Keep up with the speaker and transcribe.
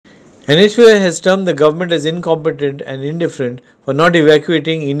NSUI has termed the government as incompetent and indifferent for not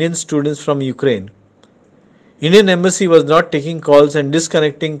evacuating Indian students from Ukraine. Indian embassy was not taking calls and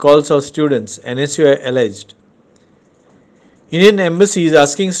disconnecting calls of students, NSUI alleged. Indian embassy is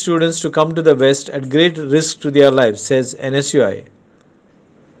asking students to come to the West at great risk to their lives, says NSUI.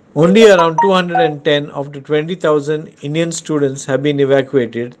 Only around 210 of the 20,000 Indian students have been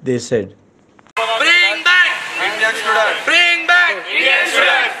evacuated, they said. Bring back Indian students. Bring back Indian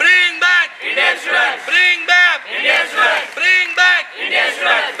students. Bring back Indian students. Bring back Indian students. Bring back Indian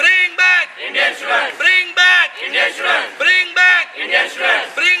students. Bring back Indian students. Bring back Indian students. Bring back Indian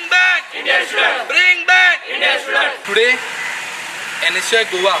students. Bring back Indian students. Bring back Indian students. Today, NSUI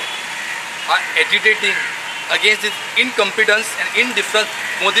Goa are agitating against this incompetence and indifferent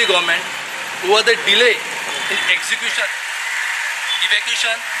Modi government over the delay in evacuation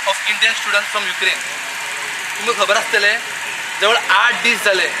of Indian students from Ukraine. तुम्हाला खबर असतले जवळ 8 दीस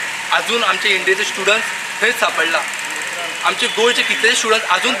जाले अजून आमचे इंडियेचे students थंयच सापडला. आमचे गोयचे कितलेशे स्टुडंट्स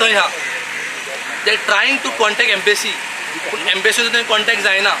अजून थंय हा. दे ट्रायिंग टू कॉन्टॅक्ट एम्बेसी पूण एम्बेसीचो थंय कॉन्टॅक्ट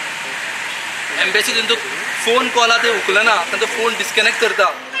जायना. एम्बेसी तांचो फोन कॉल आहा ते उखलना, तांचो फोन डिस्कनेक्ट करता.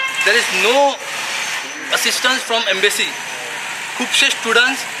 There is no assistance from embassy. खुबशे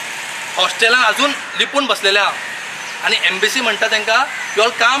स्टुडंट्स हॉस्टेलान अजून लिपून बसलेले आहा आणि एम्बेसी म्हणटा तांकां you all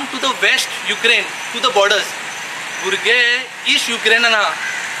come to the waste Ukraine to the borders. भुरगे ईस्ट युक्रेनान आहा,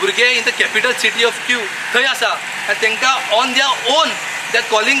 भुरगे in the capital city of Q थंय आसा आनी तांकां on their own they are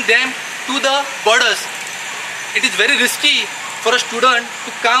calling them to the borders. It is very risky for a student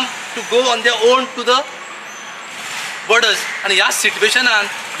to come to go on their own to the borders. आनी ह्या सिच्युएशनान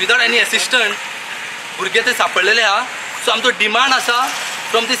without any assistant भुरगे ते सापडलेले आहा. सो आमचो डिमांड आसा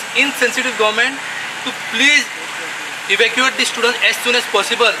from this इनसेन्सिटीव government to please evacuate the students as soon as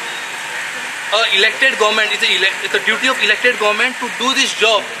possible. Elected government, it's a duty of elected government to do this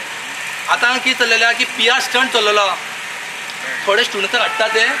job. आता कितें चल्लेलें की PR स्टंट चल्लेलो. थोडे स्टुडंट्स हाडटा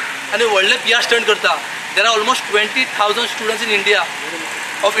ते आनी व्हडले PR स्टंट करता. There are almost 20,000 students in India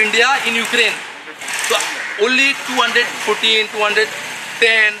in Ukraine. So only 214,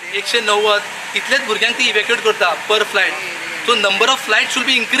 210, 190 इतलेच भुरग्यांक ती इवॅक्युएट करता पर flight. So number of flight should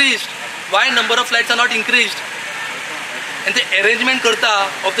be increased. Y number of flights are not increased? And the arrangement karta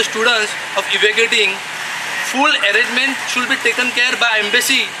of the students of evacuating, full arrangement should be taken care by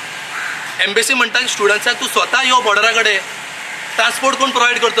embassy. Embassy म्हणटा स्टुडंट्सांक तूं स्वता यो बॉर्डरा कडेन transport कोण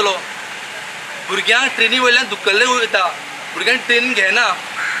provide करतलो. भुरग्यांक trainee वयल्यान धुकल्ले वयता, भुरग्यांक ट्रेन घेना,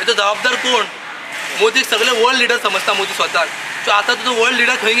 हेचो जबाबदार कोण? मोदीक सगळे वर्ल्ड लिडर समजता मोदी स्वताक. सो आतां तुजो वर्ल्ड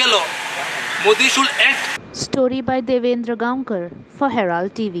लिडर खंय गेलो? Modi should act. Story by Devendra Gaonkar for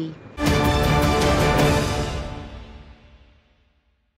Herald TV.